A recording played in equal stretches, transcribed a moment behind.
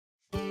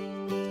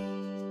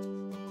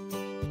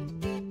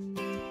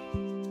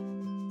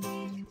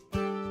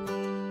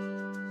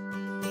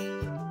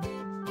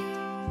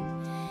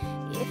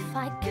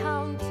I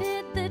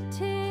counted the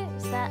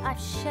tears that I've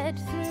shed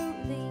through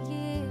the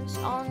years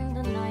on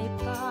the night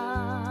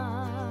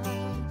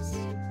bus,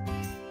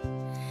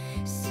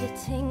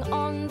 sitting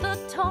on the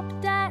top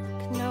deck,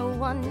 no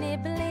one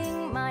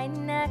nibbling my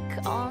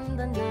neck on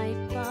the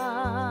night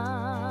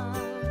bus.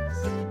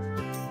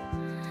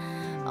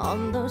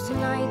 On those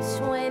nights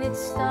when it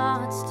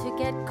starts to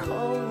get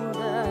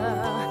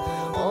colder,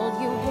 all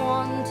you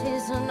want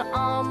is an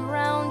arm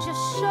round your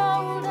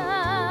shoulder.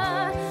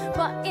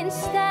 But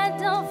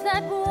instead of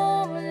that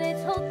warm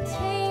little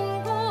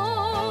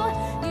tingle,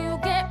 you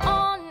get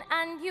on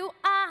and you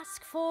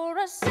ask for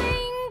a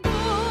single.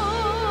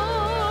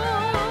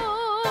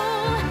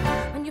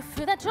 When you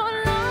feel that your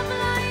love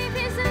life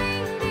is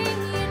leading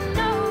you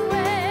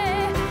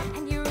nowhere,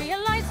 and you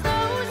realize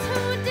those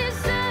who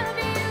deserve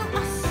you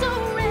are so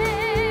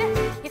rare.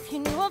 If you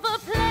knew of a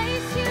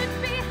place you'd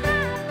be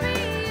happy,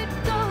 you'd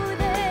go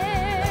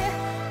there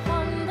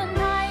on the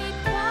night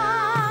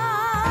bus,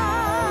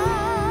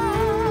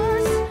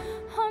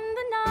 on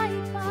the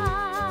night bus.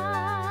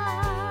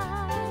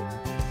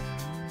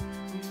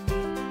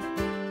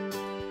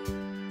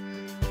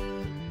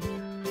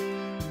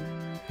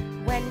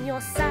 When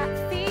you're sat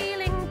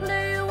feeling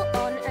blue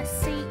on a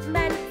seat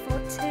meant for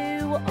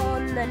two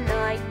on the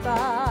night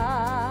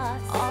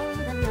bus, on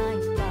the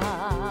night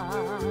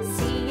bus,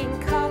 seeing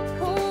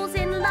couples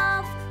in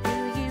love who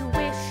you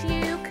wish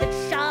you could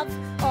shove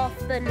off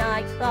the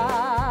night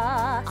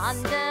bus,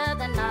 under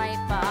the night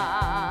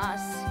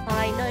bus.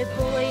 I know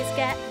boys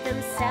get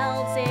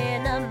themselves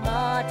in a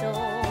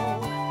muddle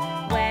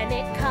when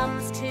it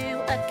comes to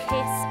a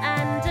kiss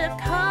and a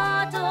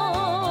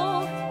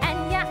cuddle.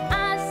 And yet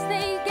as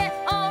they get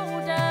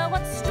older,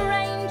 what's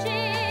strange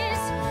is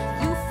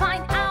you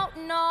find out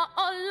not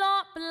a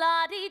lot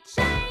bloody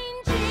changes.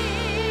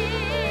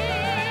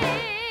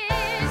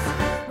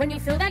 When you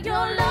feel that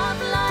your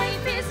love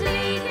life is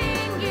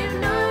leading you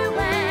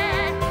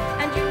nowhere,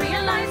 and you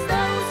realize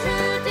those who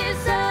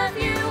deserve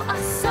you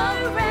are so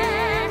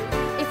rare.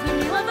 If you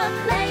knew of a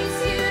place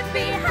you'd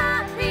be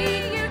happy,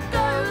 you'd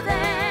go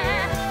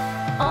there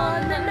on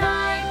the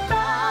night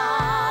bus.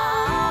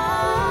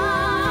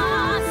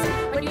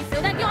 When you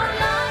feel that your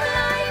love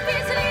life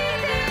is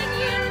leading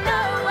you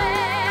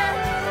nowhere,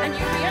 and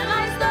you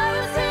realize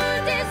those who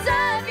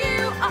deserve you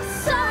are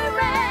so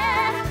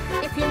rare.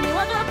 If you knew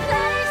of a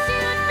place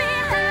you'd be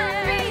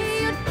happy,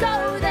 you'd go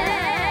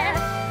there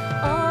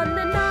on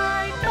the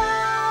night bus,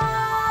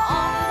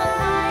 on the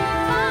night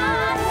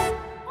bus,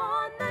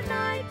 on the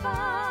night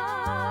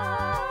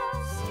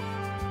bus.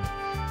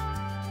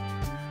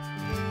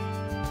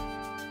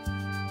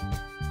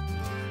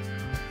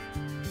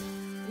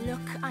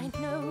 Look, I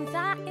know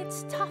that it's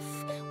tough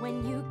when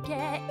you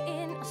get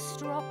in a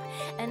strop,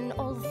 and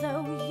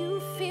although you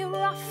feel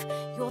rough,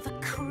 you're the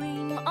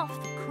cream of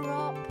the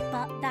crop.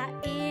 But that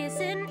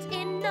isn't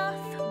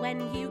enough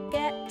when you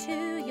get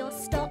to your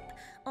stop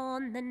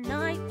on the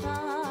night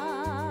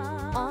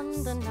bus, on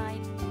the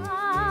night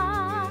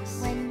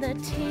bus. When the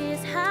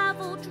tears have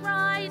all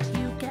dried,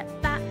 you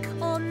get back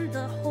on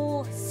the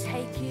horse,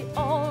 take it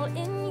all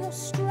in your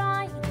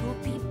stride.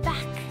 You'll be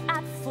back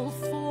at full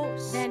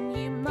force, then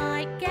you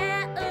might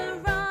get a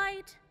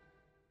ride,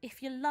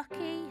 if you're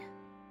lucky,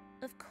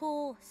 of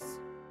course,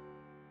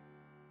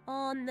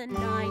 on the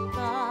night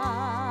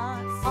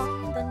bus,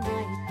 on the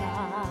night bus.